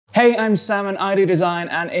Hey, I'm Sam and I do design,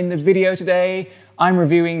 and in the video today, I'm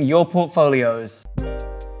reviewing your portfolios.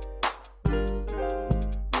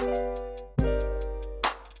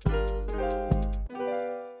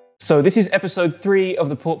 So this is episode 3 of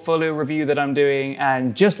the portfolio review that I'm doing,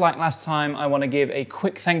 and just like last time, I want to give a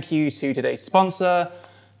quick thank you to today's sponsor,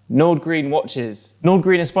 Nordgreen watches.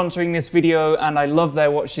 Nordgreen is sponsoring this video, and I love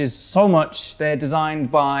their watches so much. They're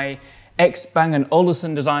designed by ex-Bang &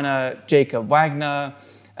 Olufsen designer Jacob Wagner.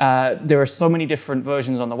 There are so many different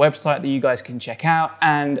versions on the website that you guys can check out,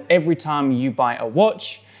 and every time you buy a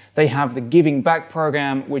watch, they have the Giving Back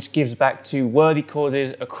program, which gives back to worthy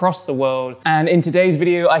causes across the world. And in today's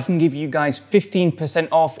video, I can give you guys 15%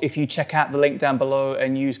 off if you check out the link down below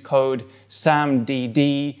and use code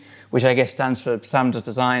SAMDD, which I guess stands for Sam Does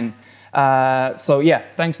Design. So yeah,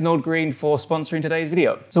 thanks Nordgreen for sponsoring today's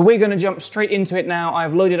video. So we're gonna jump straight into it now.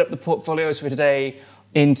 I've loaded up the portfolios for today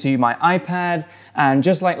into my iPad, and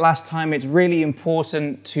just like last time, it's really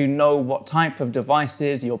important to know what type of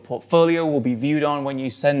devices your portfolio will be viewed on when you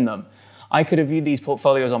send them. I could have viewed these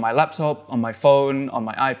portfolios on my laptop, on my phone, on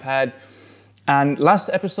my iPad, and last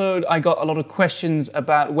episode I got a lot of questions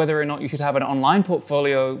about whether or not you should have an online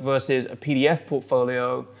portfolio versus a PDF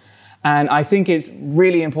portfolio. And I think it's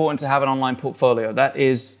really important to have an online portfolio. That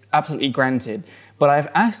is absolutely granted. But I've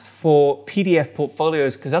asked for PDF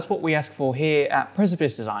portfolios because that's what we ask for here at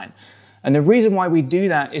Precipice Design. And the reason why we do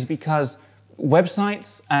that is because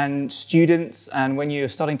websites and students, and when you're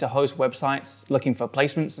starting to host websites looking for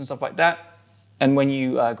placements and stuff like that, and when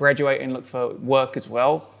you graduate and look for work as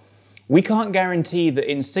well, we can't guarantee that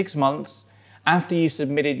in 6 months after you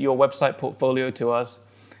submitted your website portfolio to us,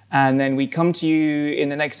 and then we come to you in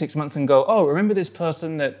the next 6 months and go, oh, remember this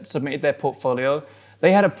person that submitted their portfolio?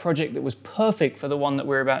 They had a project that was perfect for the one that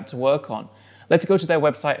we're about to work on. Let's go to their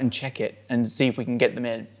website and check it and see if we can get them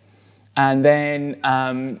in. And then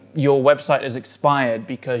your website has expired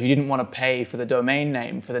because you didn't want to pay for the domain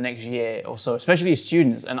name for the next year or so, especially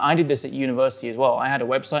students. And I did this at university as well. I had a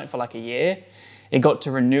website for like a year. It got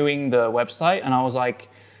to renewing the website and I was like,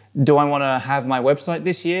 do I want to have my website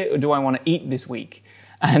this year or do I want to eat this week?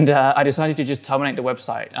 And I decided to just terminate the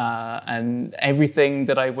website, and everything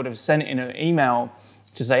that I would have sent in an email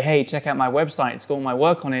to say, hey, check out my website, it's got all my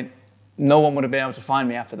work on it, no one would have been able to find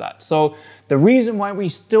me after that. So the reason why we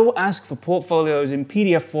still ask for portfolios in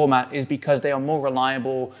PDF format is because they are more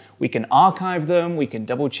reliable. We can archive them, we can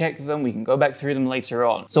double check them, we can go back through them later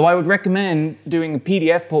on. So I would recommend doing a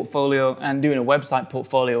PDF portfolio and doing a website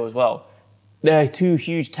portfolio as well. They're two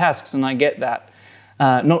huge tasks, and I get that.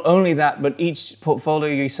 Not only that, but each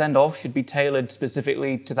portfolio you send off should be tailored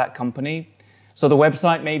specifically to that company. So the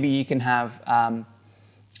website, maybe you can have,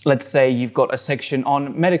 let's say you've got a section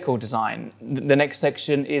on medical design. The next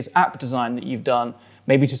section is app design that you've done,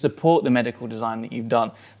 maybe to support the medical design that you've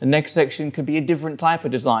done. The next section could be a different type of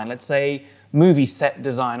design, let's say movie set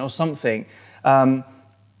design or something.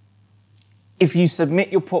 If you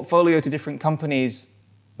submit your portfolio to different companies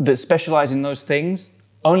that specialize in those things,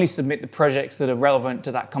 only submit the projects that are relevant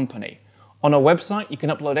to that company. On a website, you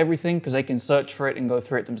can upload everything because they can search for it and go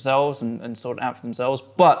through it themselves and sort it out for themselves.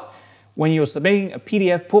 But when you're submitting a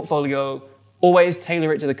PDF portfolio, always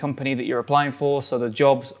tailor it to the company that you're applying for so the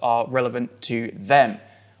jobs are relevant to them.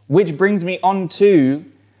 Which brings me on to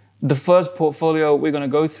the first portfolio we're going to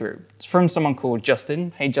go through. It's from someone called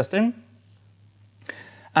Justin. Hey, Justin.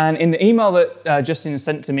 And in the email that Justin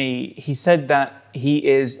sent to me, he said that he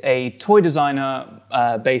is a toy designer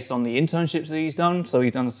based on the internships that he's done. So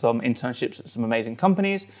he's done some internships at some amazing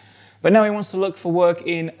companies, but now he wants to look for work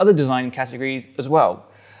in other design categories as well.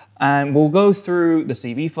 And we'll go through the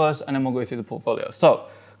CV first, and then we'll go through the portfolio. So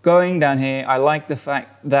going down here, I like the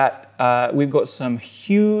fact that we've got some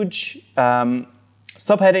huge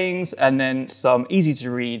subheadings and then some easy to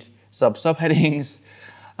read subheadings,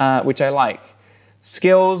 which I like.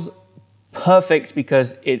 Skills, perfect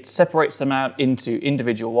because it separates them out into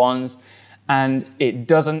individual ones, and it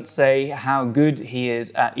doesn't say how good he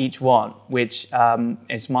is at each one, which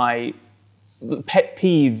is my pet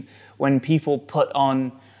peeve when people put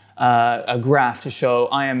on a graph to show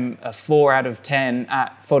I am a 4 out of 10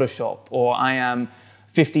 at Photoshop, or I am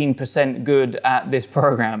 15% good at this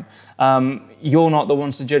program. You're not the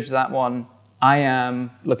ones to judge that one. I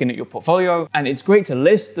am looking at your portfolio, and it's great to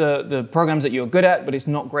list the programs that you're good at, but it's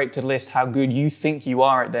not great to list how good you think you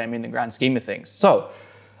are at them in the grand scheme of things. So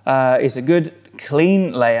it's a good,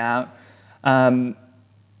 clean layout. One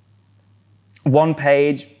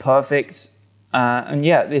page, perfect. And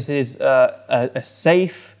yeah, this is a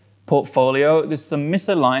safe portfolio. There's some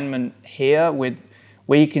misalignment here with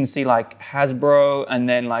where you can see like Hasbro and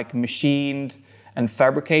then like machined and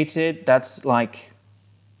fabricated. That's like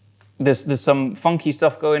there's some funky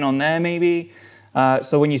stuff going on there maybe.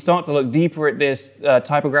 So when you start to look deeper at this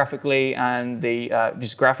typographically and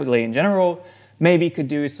just graphically in general, maybe you could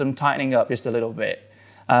do some tightening up just a little bit.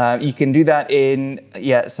 You can do that in,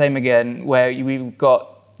 same again, where we've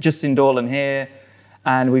got Justin Dorlan here,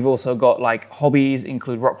 and we've also got like hobbies,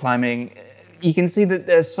 include rock climbing. You can see that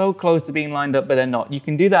they're so close to being lined up, but they're not. You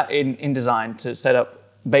can do that in InDesign to set up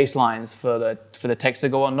baselines for the text to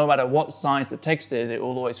go on. No matter what size the text is, it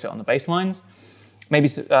will always fit on the baselines. Maybe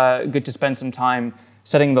it's good to spend some time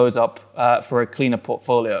setting those up for a cleaner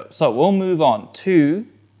portfolio. So we'll move on to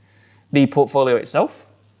the portfolio itself.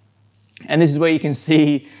 And this is where you can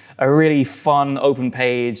see a really fun open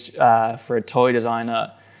page for a toy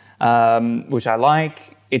designer, which I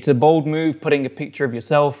like. It's a bold move, putting a picture of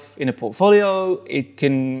yourself in a portfolio. It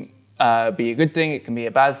can be a good thing, it can be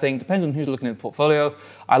a bad thing, depends on who's looking at the portfolio.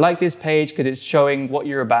 I like this page because it's showing what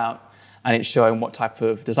you're about and it's showing what type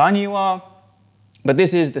of designer you are. But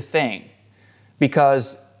this is the thing,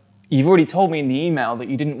 because you've already told me in the email that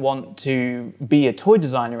you didn't want to be a toy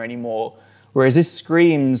designer anymore, whereas this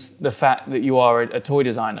screams the fact that you are a toy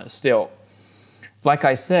designer still. Like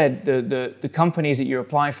I said, the companies that you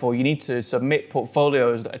apply for, you need to submit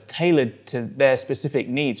portfolios that are tailored to their specific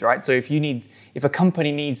needs, right? So if a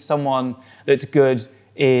company needs someone that's good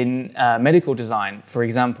in medical design, for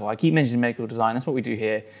example, I keep mentioning medical design, that's what we do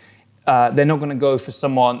here, they're not gonna go for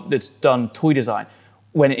someone that's done toy design.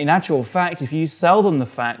 When in actual fact, if you sell them the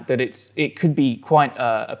fact that it could be quite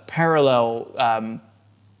a parallel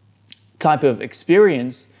type of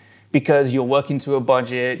experience, because you're working to a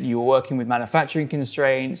budget, you're working with manufacturing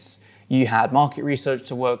constraints, you had market research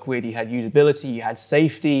to work with, you had usability, you had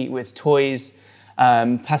safety with toys,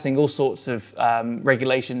 passing all sorts of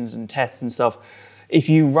regulations and tests and stuff. If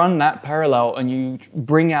you run that parallel and you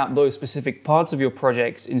bring out those specific parts of your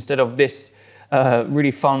projects instead of this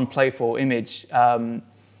really fun, playful image, then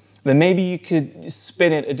maybe you could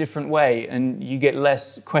spin it a different way and you get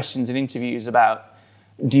less questions in interviews about,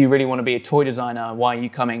 do you really want to be a toy designer? Why are you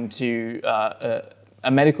coming to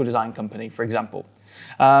a medical design company, for example?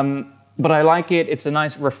 But I like it. It's a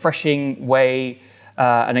nice, refreshing way.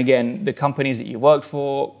 And again, the companies that you worked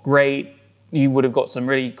for, great. You would have got some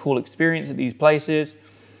really cool experience at these places.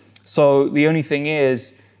 So the only thing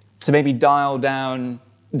is to maybe dial down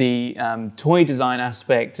the toy design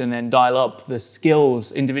aspect and then dial up the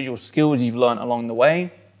skills, individual skills you've learned along the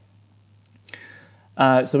way.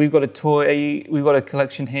 So we've got a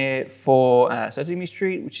collection here for Sesame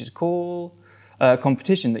Street, which is cool.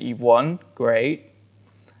 Competition that you've won, great.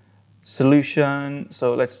 Solution,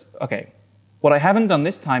 so okay. What I haven't done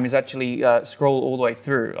this time is actually scroll all the way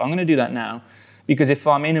through. I'm gonna do that now, because if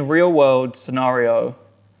I'm in a real world scenario,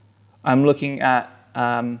 I'm looking at,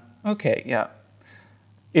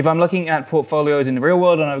 if I'm looking at portfolios in the real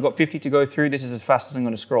world and I've got 50 to go through, this is as fast as I'm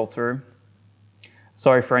gonna scroll through.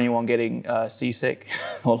 Sorry for anyone getting seasick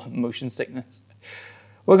or motion sickness.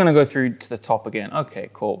 We're gonna go through to the top again. Okay,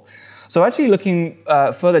 cool. So actually looking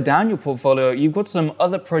further down your portfolio, you've got some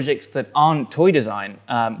other projects that aren't toy design,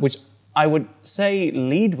 which I would say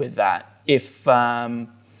lead with that if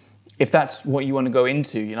that's what you wanna go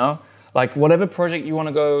into, you know? Like whatever project you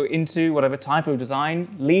wanna go into, whatever type of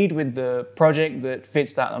design, lead with the project that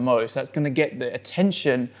fits that the most. That's gonna get the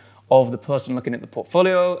attention of the person looking at the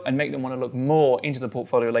portfolio and make them want to look more into the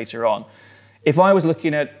portfolio later on. If I was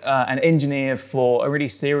looking at an engineer for a really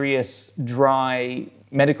serious, dry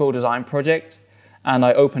medical design project, and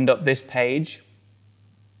I opened up this page,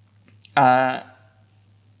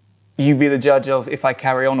 you'd be the judge of if I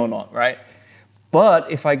carry on or not, right? But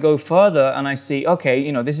if I go further and I see, okay,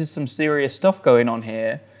 you know, this is some serious stuff going on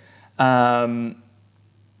here, and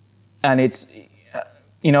it's,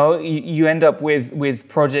 you know, you end up with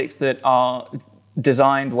projects that are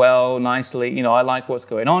designed well, nicely. You know, I like what's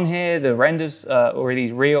going on here. The renders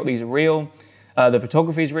these are real. The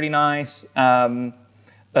photography is really nice.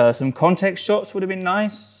 Some context shots would have been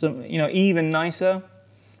nice. Some, you know, even nicer.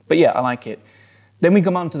 But yeah, I like it. Then we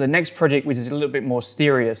come on to the next project, which is a little bit more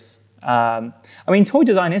serious. I mean, toy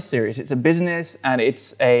design is serious. It's a business, and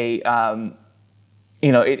it's a,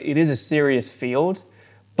 you know, it is a serious field.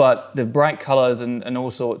 But the bright colors and all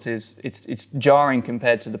sorts it's jarring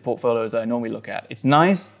compared to the portfolios that I normally look at. It's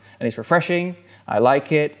nice and it's refreshing. I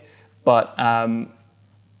like it, but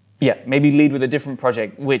yeah, maybe lead with a different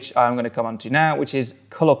project, which I'm going to come on to now, which is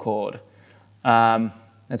color chord.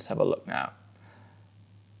 Let's have a look now.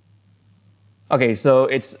 Okay, so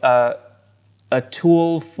it's a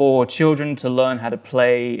tool for children to learn how to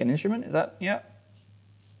play an instrument. Is that, yeah?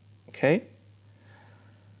 Okay.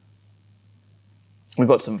 We've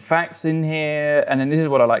got some facts in here, and then this is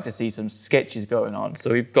what I like to see, some sketches going on.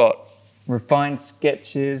 So we've got refined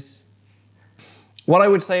sketches. What I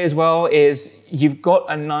would say as well is you've got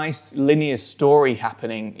a nice linear story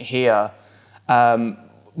happening here,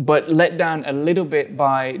 but let down a little bit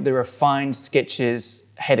by the refined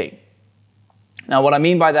sketches heading. Now, what I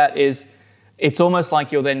mean by that is it's almost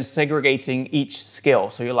like you're then segregating each skill.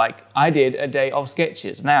 So you're like, I did a day of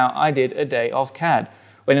sketches. Now I did a day of CAD.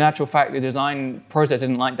 When in actual fact, the design process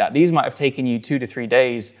isn't like that. These might have taken you 2 to 3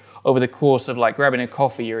 days over the course of like grabbing a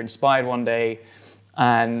coffee. You're inspired one day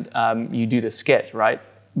and you do the sketch, right?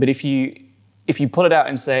 But if you pull it out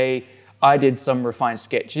and say, I did some refined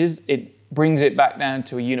sketches, it brings it back down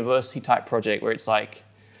to a university type project where it's like,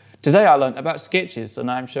 today I learned about sketches, so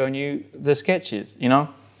now I'm showing you the sketches, you know?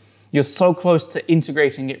 You're so close to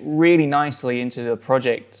integrating it really nicely into the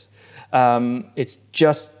project. It's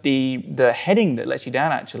just the heading that lets you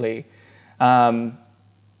down, actually,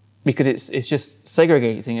 because it's just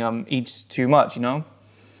segregating each too much, you know?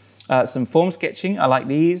 Some form sketching, I like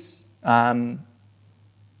these.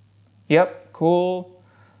 Yep, cool.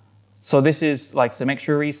 So this is like some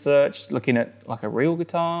extra research, looking at like a real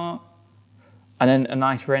guitar, and then a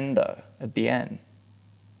nice render at the end.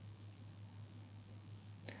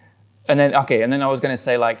 And then, okay, and then I was going to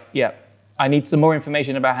say like, yeah, I need some more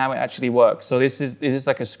information about how it actually works. So this is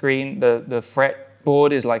like a screen. The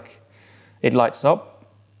fretboard is like, it lights up.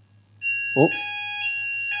 Oh.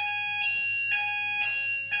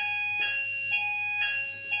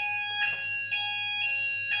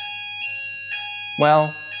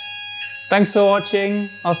 Well, thanks for watching.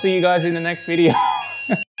 I'll see you guys in the next video.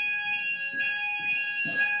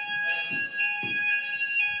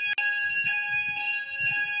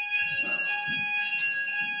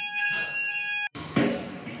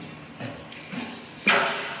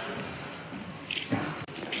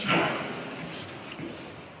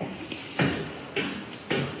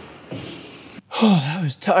 Oh, that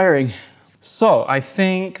was tiring. So I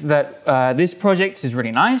think that this project is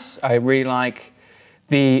really nice. I really like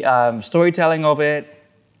the storytelling of it.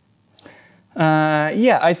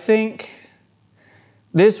 Yeah, I think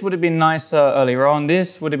this would have been nicer earlier on.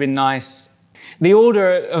 This would have been nice. The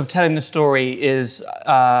order of telling the story is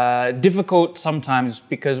difficult sometimes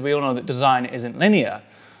because we all know that design isn't linear.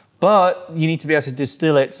 But you need to be able to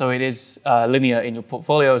distill it so it is linear in your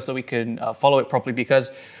portfolio so we can follow it properly,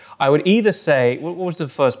 because I would either say, what was the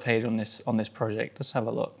first page on this project? Let's have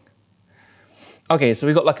a look. Okay, so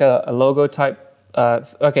we got like a logo type.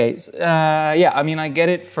 Yeah, I mean, I get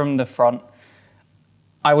it from the front.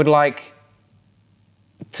 I would like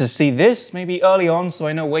to see this maybe early on so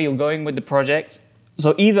I know where you're going with the project.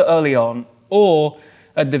 So either early on or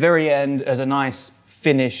at the very end as a nice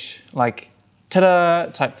finish, like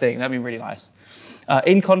ta-da type thing. That'd be really nice.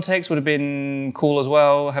 In context would have been cool as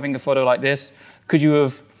well, having a photo like this. Could you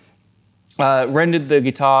have rendered the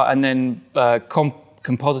guitar and then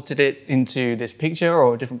composited it into this picture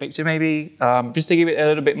or a different picture maybe, just to give it a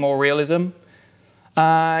little bit more realism?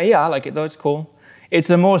 Yeah, I like it though, it's cool. It's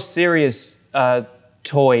a more serious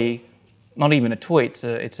toy, not even a toy, it's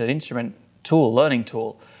an instrument tool, learning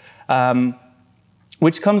tool,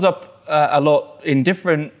 which comes up a lot in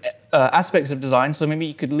different aspects of design. So maybe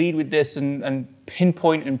you could lead with this and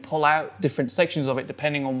pinpoint and pull out different sections of it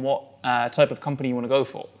depending on what type of company you want to go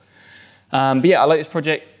for. But yeah, I like this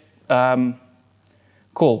project.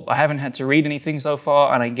 Cool. I haven't had to read anything so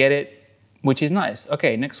far and I get it, which is nice.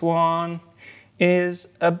 Okay, next one is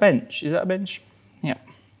a bench. Is that a bench? Yeah.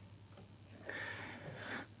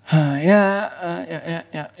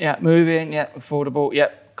 Yeah. Moving, yeah, affordable, yeah.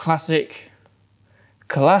 Classic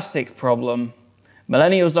problem.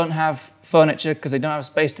 Millennials don't have furniture because they don't have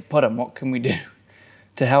space to put them. What can we do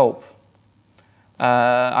to help?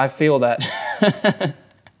 I feel that.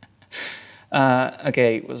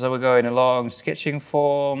 Okay, so we're going along, sketching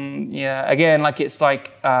form. Yeah, again, like it's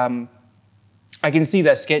like, I can see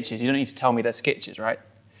their sketches. You don't need to tell me they're sketches, right?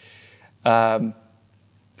 So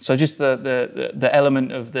just the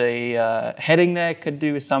element of the heading there could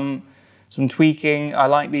do with some tweaking. I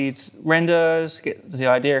like these renders, get the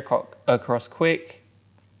idea across quick.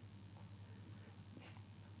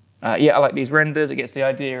 Yeah, I like these renders, it gets the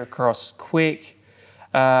idea across quick.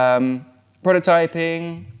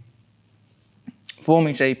 Prototyping,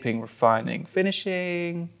 forming, shaping, refining,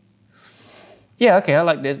 finishing. Yeah, okay, I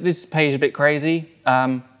like this. This page is a bit crazy.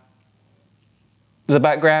 The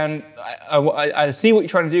background, I see what you're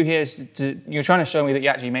trying to do here is you're trying to show me that you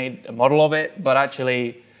actually made a model of it, but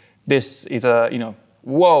actually this is a,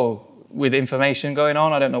 whoa, with information going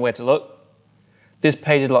on, I don't know where to look. This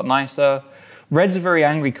page is a lot nicer. Red's a very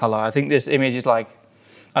angry color. I think this image is like,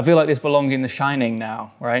 I feel like this belongs in The Shining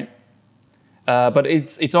now, right? But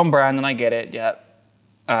it's on brand and I get it, yeah.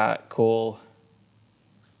 Cool.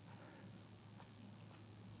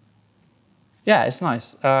 Yeah, it's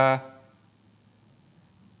nice.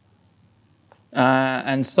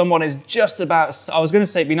 And someone is just about, I was going to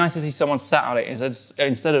say it'd be nice to see someone sat on it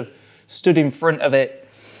instead of stood in front of it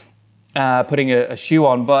putting a shoe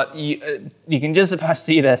on, but you can just about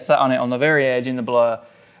see they're sat on it on the very edge in the blur,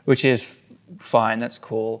 which is fine, that's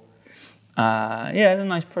cool. Yeah, it's a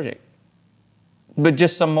nice project. But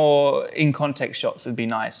just some more in-context shots would be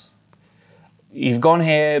nice. You've gone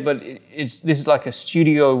here, but this is like a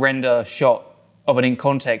studio render shot of an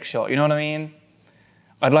in-context shot, you know what I mean?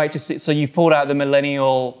 I'd like to see, so you've pulled out the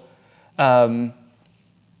millennial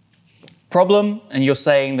problem, and you're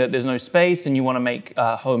saying that there's no space and you want to make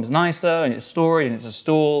homes nicer and it's storage and it's a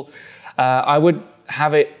stool. I would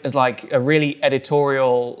have it as like a really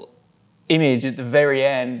editorial image at the very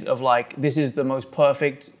end of like, this is the most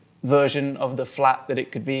perfect version of the flat that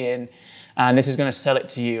it could be in, and this is going to sell it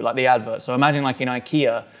to you, like the advert. So imagine like in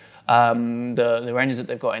IKEA, the renders that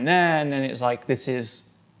they've got in there, and then it's like,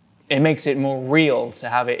 it makes it more real to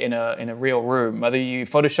have it in a real room. Whether you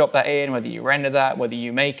Photoshop that in, whether you render that, whether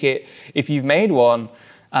you make it. If you've made one,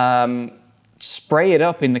 spray it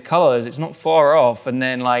up in the colors. It's not far off, and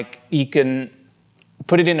then like you can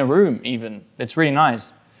put it in a room even. It's really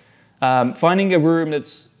nice. Finding a room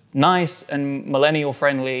that's nice and millennial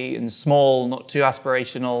friendly and small, not too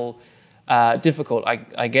aspirational, difficult.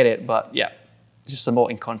 I get it, but yeah, just some more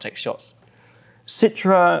in context shots.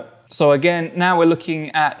 Citra. So again, now we're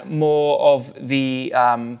looking at more of the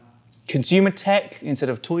consumer tech instead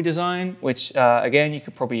of toy design, which again, you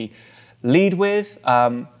could probably lead with,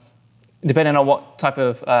 depending on what type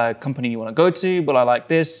of company you want to go to. But I like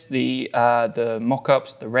this, the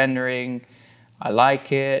mock-ups, the rendering. I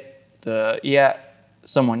like it.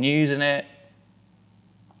 Someone using it.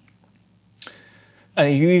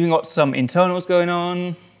 And you've even got some internals going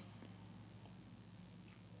on.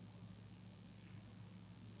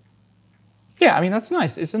 Yeah, I mean, that's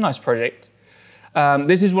nice. It's a nice project.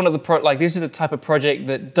 This is one of the this is a type of project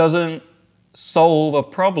that doesn't solve a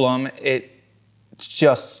problem. It's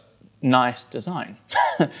just nice design.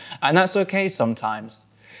 And that's okay sometimes.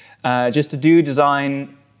 Just to do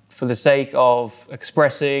design for the sake of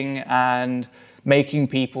expressing and making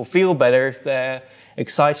people feel better if they're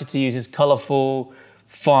excited to use this colorful,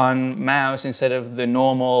 fun mouse instead of the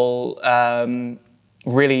normal,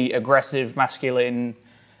 really aggressive, masculine,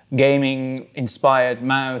 gaming-inspired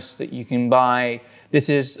mouse that you can buy. This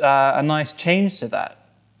is a nice change to that.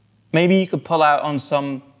 Maybe you could pull out on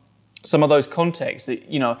some of those contexts that,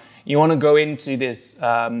 you want to go into this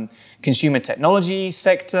consumer technology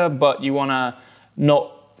sector, but you want to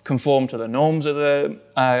not conform to the norms of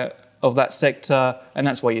that sector, and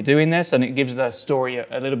that's why you're doing this, and it gives the story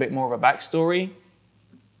a little bit more of a backstory.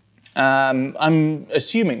 I'm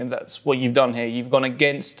assuming that that's what you've done here. You've gone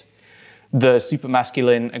against the super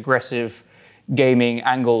masculine, aggressive gaming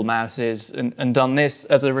angle mouses and done this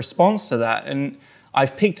as a response to that. And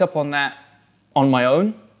I've picked up on that on my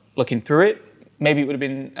own, looking through it. Maybe it would have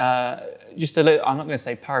been just a little, I'm not going to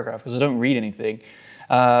say paragraph because I don't read anything,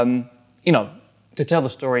 to tell the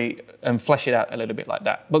story and flesh it out a little bit like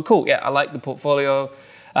that. But cool, yeah, I like the portfolio.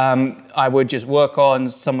 I would just work on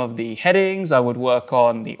some of the headings. I would work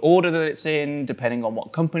on the order that it's in, depending on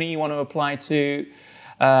what company you want to apply to.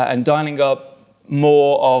 And dialing up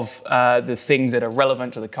more of the things that are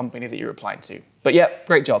relevant to the company that you're applying to. But yeah,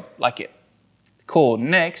 great job, like it. Cool,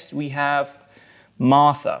 next we have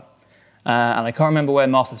Martha. And I can't remember where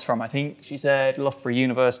Martha's from. I think she said Loughborough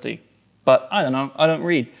University, but I don't know, I don't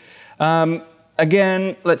read.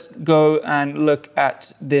 Again, let's go and look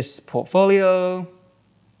at this portfolio.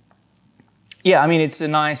 Yeah, I mean, it's a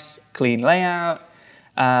nice, clean layout.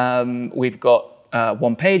 We've got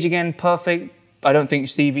one page again, perfect. I don't think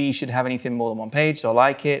CV should have anything more than one page, so I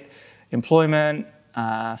like it. Employment.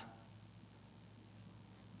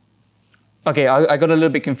 Okay, I got a little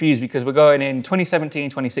bit confused because we're going in 2017,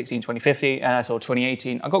 2016, 2015, and I saw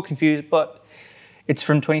 2018. I got confused, but it's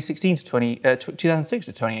from 2016 to 2006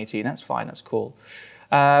 to 2018. That's fine, that's cool.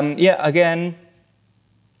 Yeah, again,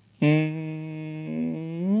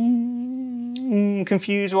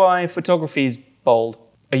 confused why photography is bold.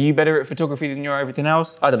 Are you better at photography than you are everything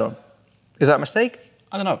else? I don't know. Is that a mistake?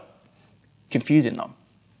 I don't know. Confusing though.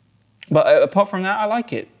 But apart from that, I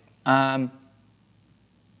like it. I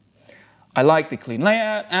like the clean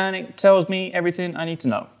layout and it tells me everything I need to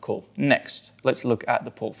know. Cool. Next, let's look at the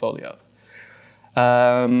portfolio.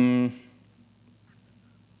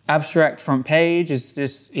 Abstract front page, is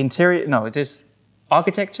this interior? No, is this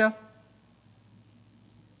architecture?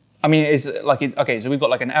 I mean, it's like, okay, so we've got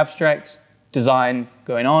like an abstract design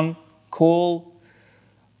going on. Cool.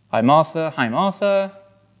 Hi, Martha. Hi, Martha.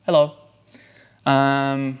 Hello.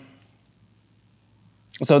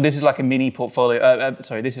 So this is like a mini portfolio.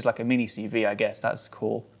 Sorry, this is like a mini CV, I guess. That's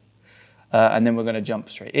cool. And then we're going to jump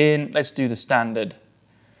straight in. Let's do the standard.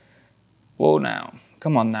 Whoa, now.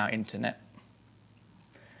 Come on now, internet.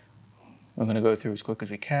 We're going to go through as quick as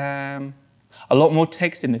we can. A lot more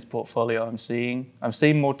text in this portfolio I'm seeing. I'm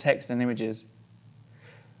seeing more text than images.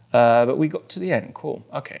 But we got to the end. Cool.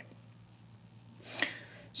 Okay.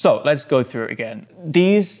 So let's go through it again.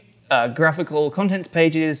 These graphical contents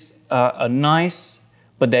pages are nice,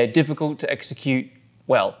 but they're difficult to execute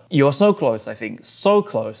well. You're so close, I think. So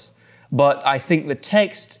close. But I think the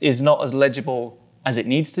text is not as legible as it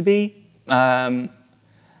needs to be. I'm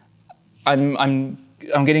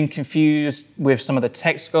getting confused with some of the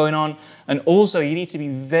text going on. And also you need to be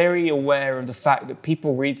very aware of the fact that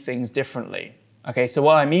people read things differently. Okay, so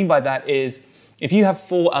what I mean by that is if you have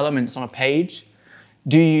 4 elements on a page,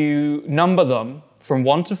 do you number them from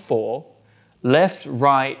 1 to 4, left,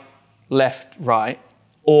 right,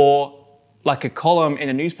 or like a column in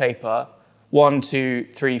a newspaper, 1, 2,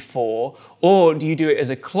 3, 4, or do you do it as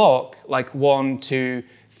a clock, like 1, 2,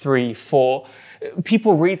 3, 4?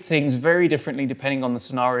 People read things very differently depending on the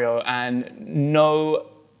scenario, and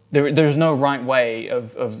there's no right way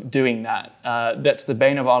of doing that. That's the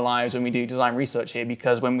bane of our lives when we do design research here,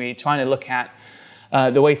 because when we're trying to look at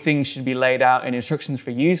the way things should be laid out in instructions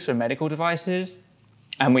for use for medical devices,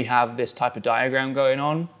 and we have this type of diagram going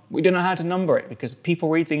on, we don't know how to number it because people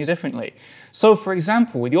read things differently. So for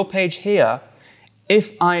example, with your page here,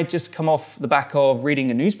 if I had just come off the back of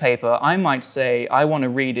reading a newspaper, I might say I want to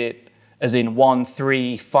read it as in 1,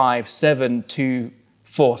 3, 5, 7, 2,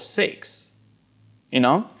 4, 6, you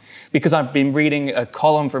know? Because I've been reading a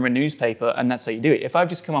column from a newspaper and that's how you do it. If I've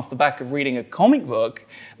just come off the back of reading a comic book,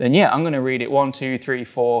 then yeah, I'm gonna read it 1, 2, 3,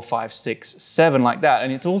 4, 5, 6, 7 like that.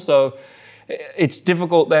 And it's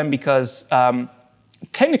difficult then because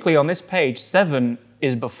technically on this page, 7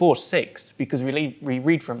 is before 6 because we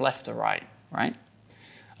read from left to right, right?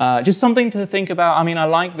 Just something to think about. I mean, I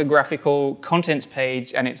like the graphical contents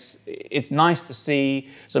page and it's nice to see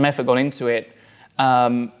some effort gone into it.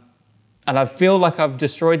 And I feel like I've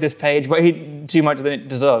destroyed this page way too much than it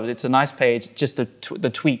deserves. It's a nice page, just the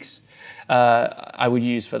tweaks I would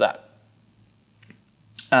use for that.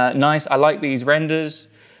 Nice, I like these renders.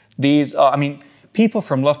 These are, I mean, people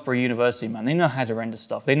from Loughborough University, man, they know how to render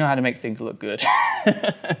stuff. They know how to make things look good.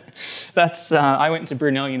 I went to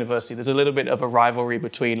Brunel University. There's a little bit of a rivalry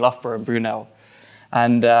between Loughborough and Brunel.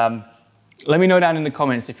 And let me know down in the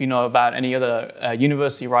comments if you know about any other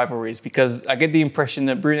university rivalries, because I get the impression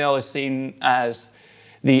that Brunel is seen as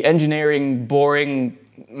the engineering, boring,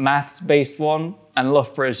 maths-based one, and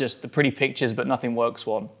Loughborough is just the pretty pictures but nothing works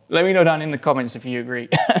one. Let me know down in the comments if you agree.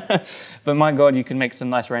 But my God, you can make some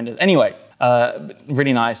nice renders. Anyway,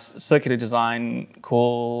 really nice, circular design,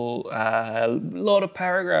 cool, a lot of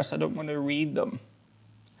paragraphs, I don't want to read them.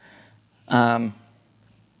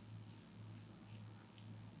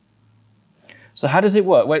 So how does it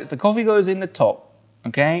work? Well, the coffee goes in the top,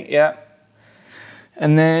 okay, yeah.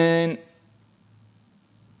 And then,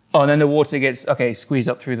 oh, and then the water gets, okay, squeezed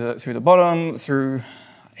up through the bottom, through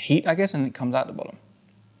heat, I guess, and it comes out the bottom.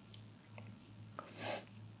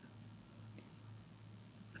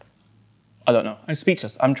 I don't know, I'm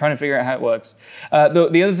speechless. I'm trying to figure out how it works.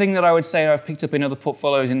 The other thing that I would say I've picked up in other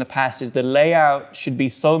portfolios in the past is the layout should be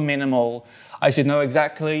so minimal. I should know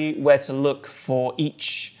exactly where to look for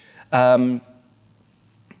each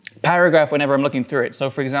paragraph whenever I'm looking through it. So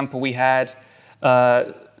for example, we had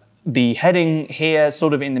the heading here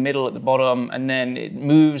sort of in the middle at the bottom, and then it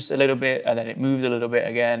moves a little bit, and then it moves a little bit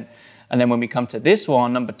again. And then when we come to this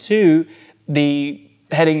one, number 2, the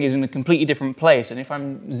heading is in a completely different place. And if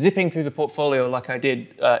I'm zipping through the portfolio like I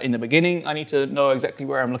did in the beginning, I need to know exactly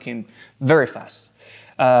where I'm looking very fast.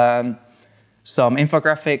 Some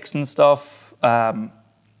infographics and stuff, but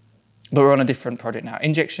we're on a different project now.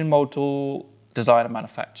 Injection mold tool, design and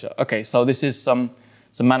manufacture. Okay, so this is some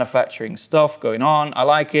manufacturing stuff going on. I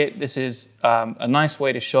like it. This is a nice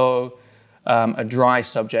way to show a dry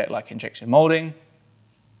subject like injection molding.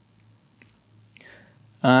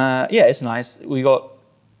 Yeah, it's nice. We got,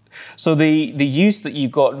 so the use that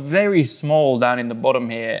you've got very small down in the bottom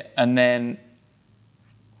here, and then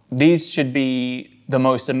these should be the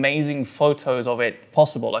most amazing photos of it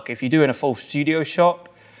possible. Like if you're doing a full studio shot,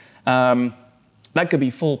 that could be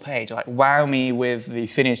full page, like wow me with the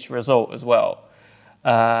finished result as well.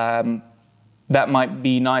 That might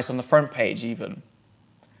be nice on the front page even.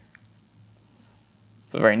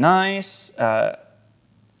 But very nice.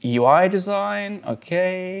 UI design,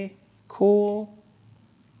 okay, cool.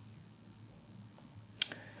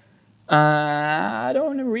 I don't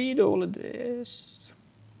want to read all of this.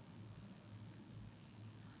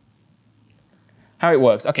 How it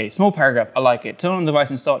works. Okay, small paragraph, I like it. Turn on the device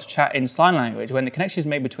and start to chat in sign language. When the connection is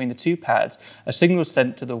made between the two pads, a signal is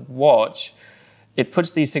sent to the watch. It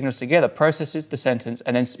puts these signals together, processes the sentence,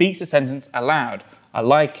 and then speaks the sentence aloud. I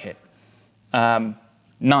like it.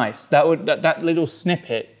 Nice. That little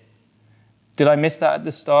snippet, did I miss that at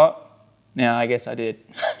the start? Yeah, I guess I did.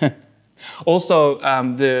 Also,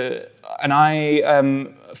 I've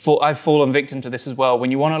fallen victim to this as well.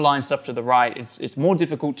 When you want to line stuff to the right, it's more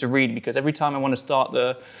difficult to read because every time I want to start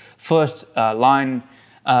the first line,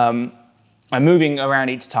 I'm moving around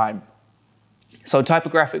each time. So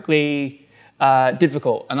typographically,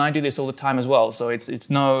 difficult, and I do this all the time as well, so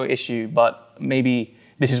it's no issue, but maybe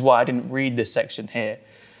this is why I didn't read this section here.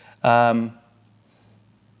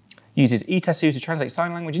 Uses e-tattoos to translate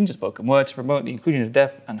sign language into spoken word to promote the inclusion of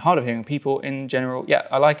deaf and hard of hearing people in general. Yeah,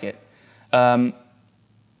 I like it.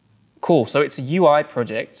 Cool, so it's a UI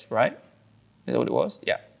project, right? Is that what it was?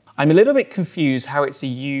 Yeah. I'm a little bit confused how it's a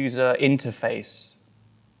user interface.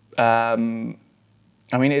 I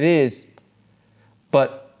mean, it is,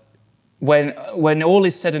 but when all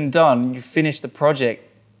is said and done, you finish the project,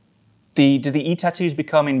 do the e-tattoos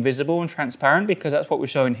become invisible and transparent? Because that's what we're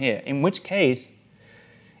showing here. In which case,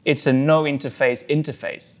 it's a no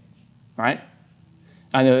interface, right?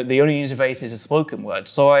 And the only interface is a spoken word.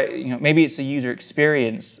 So maybe it's a user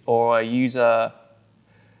experience or a user,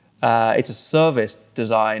 it's a service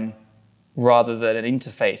design rather than an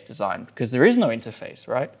interface design, because there is no interface,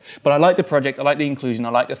 right? But I like the project, I like the inclusion, I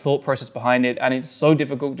like the thought process behind it, and it's so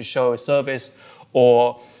difficult to show a service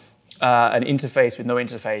or an interface with no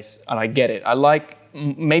interface, and I get it. I like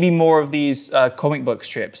maybe more of these comic book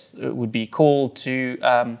strips. It would be cool to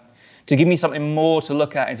give me something more to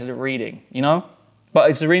look at instead of reading, you know? But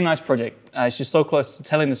it's a really nice project. It's just so close to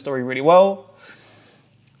telling the story really well.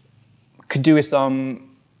 Could do with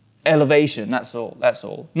some elevation, that's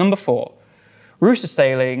all. Number 4, rooster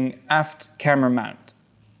sailing, aft camera mount.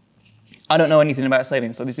 I don't know anything about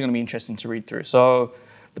sailing, so this is gonna be interesting to read through. So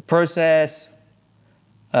the process,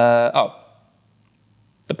 the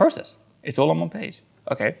process. It's all on one page.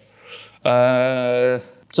 Okay. But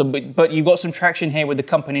you've got some traction here with the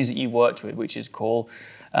companies that you've worked with, which is cool.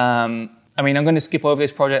 I mean, I'm going to skip over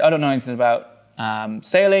this project. I don't know anything about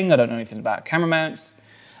sailing. I don't know anything about camera mounts.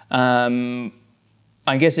 I'm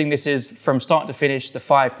guessing this is from start to finish the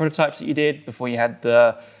 5 prototypes that you did before you had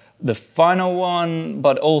the final one,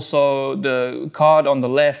 but also the card on the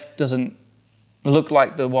left doesn't look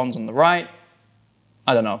like the ones on the right.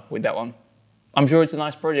 I don't know with that one. I'm sure it's a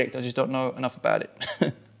nice project, I just don't know enough about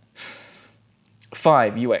it.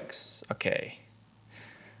 5, UX, okay.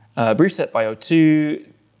 Brief set by O2,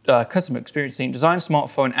 customer experience team, design a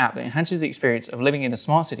smartphone app that enhances the experience of living in a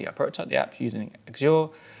smart city. I prototyped the app using Azure.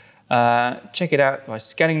 Check it out by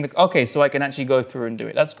scanning the, okay, so I can actually go through and do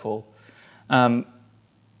it, that's cool.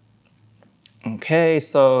 Okay,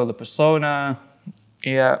 so the persona,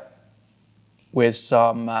 yeah. With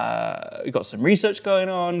some, we've got some research going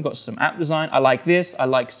on, got some app design. I like this, I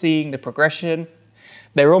like seeing the progression.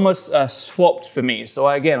 They're almost swapped for me. So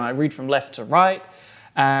I read from left to right,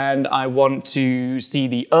 and I want to see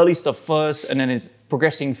the early stuff first, and then it's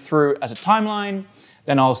progressing through as a timeline.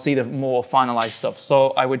 Then I'll see the more finalized stuff.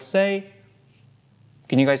 So I would say,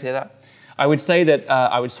 can you guys hear that? I would say that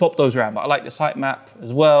I would swap those around, but I like the sitemap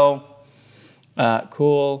as well.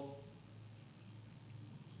 Cool.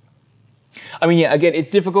 I mean, yeah, again, it's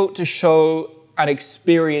difficult to show an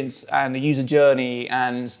experience and the user journey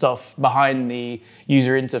and stuff behind the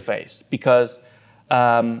user interface because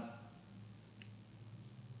okay,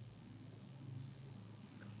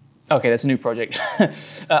 that's a new project.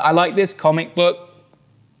 I like this comic book,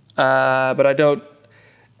 but I don't,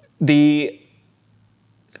 the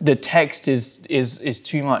text is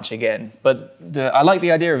too much again, but I like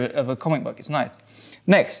the idea of a comic book, it's nice.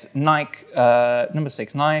 Next, Nike, number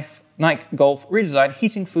 6, Nike Golf redesign,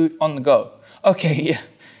 heating food on the go. Okay, yeah,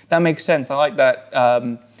 that makes sense. I like that.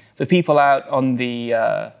 The people out on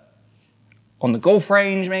the golf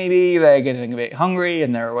range, maybe they're getting a bit hungry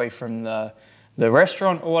and they're away from the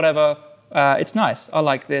restaurant or whatever. It's nice. I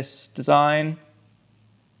like this design.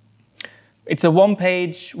 It's a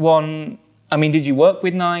one-page, I mean, did you work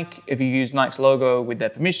with Nike? Have you used Nike's logo with their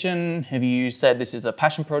permission? Have you said this is a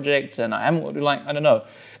passion project and I haven't, I don't know.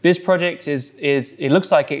 This project it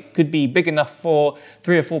looks like it could be big enough for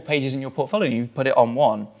 3 or 4 pages in your portfolio. You've put it on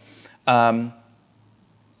one.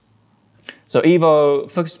 So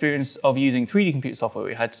Evo, focus experience of using 3D computer software.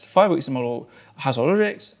 We had 5 weeks to model household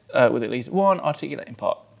objects with at least one articulating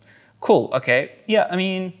part. Cool, okay. Yeah, I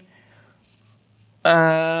mean,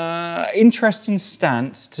 interesting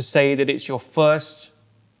stance to say that it's your first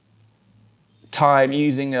time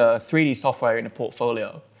using a 3D software in a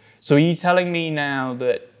portfolio. So are you telling me now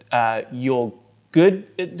that you're good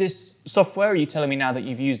at this software? Or are you telling me now that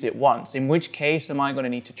you've used it once? In which case, am I going to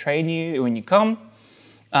need to train you when you come?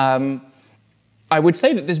 I would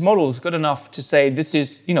say that this model is good enough to say this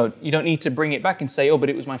is, you know, you don't need to bring it back and say, oh, but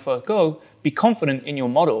it was my first go. Be confident in your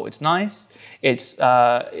model. It's nice. It's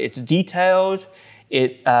detailed.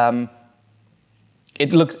 It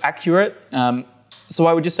looks accurate. So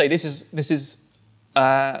I would just say this is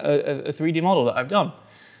a 3D model that I've done.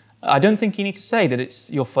 I don't think you need to say that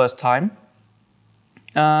it's your first time.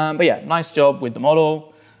 But yeah, nice job with the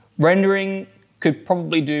model. Rendering could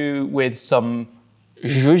probably do with some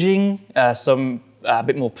zhuzhing, some a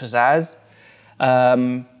bit more pizzazz.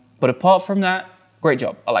 But apart from that, great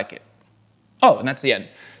job. I like it. Oh, and that's the end.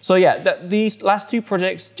 So yeah, these last two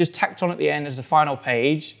projects just tacked on at the end as a final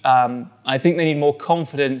page. I think they need more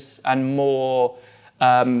confidence and more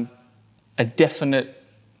a definite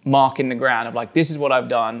mark in the ground of like, this is what I've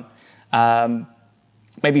done.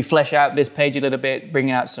 Maybe flesh out this page a little bit,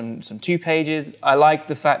 bring out some 2 pages. I like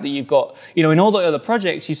the fact that you've got, you know, in all the other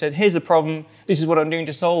projects, you said, here's the problem, this is what I'm doing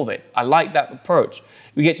to solve it. I like that approach.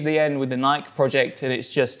 We get to the end with the Nike project and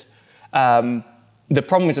it's just, the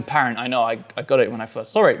problem is apparent. I know I got it when I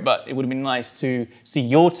first saw it, but it would have been nice to see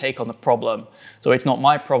your take on the problem. So it's not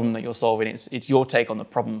my problem that you're solving, it's your take on the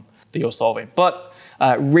problem that you're solving. But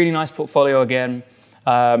really nice portfolio again.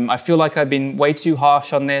 I feel like I've been way too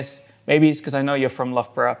harsh on this. Maybe it's because I know you're from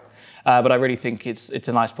Loughborough, but I really think it's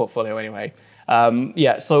a nice portfolio anyway.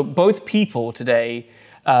 Yeah, so both people today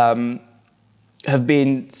have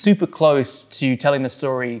been super close to telling the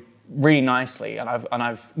story really nicely, and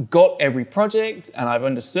I've got every project and I've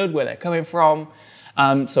understood where they're coming from.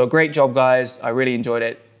 So great job, guys. I really enjoyed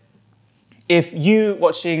it. If you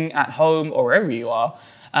watching at home or wherever you are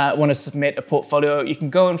want to submit a portfolio, you can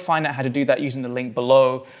go and find out how to do that using the link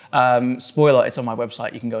below. Spoiler, it's on my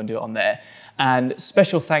website. You can go and do it on there. And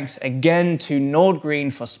special thanks again to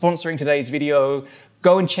Nordgreen for sponsoring today's video.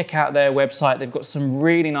 Go and check out their website. They've got some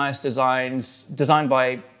really nice designs designed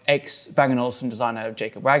by ex-Bang & Olufsen designer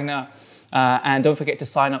Jacob Wagner. And don't forget to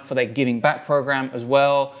sign up for their Giving Back program as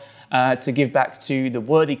well, to give back to the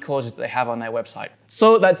worthy causes that they have on their website.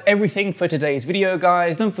 So that's everything for today's video,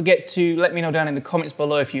 guys. Don't forget to let me know down in the comments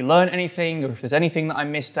below if you learned anything or if there's anything that I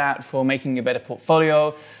missed out for making a better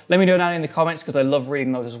portfolio. Let me know down in the comments because I love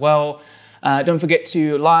reading those as well. Don't forget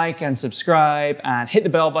to like and subscribe and hit the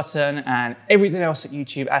bell button and everything else that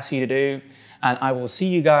YouTube asks you to do. And I will see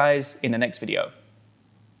you guys in the next video.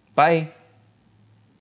 Bye.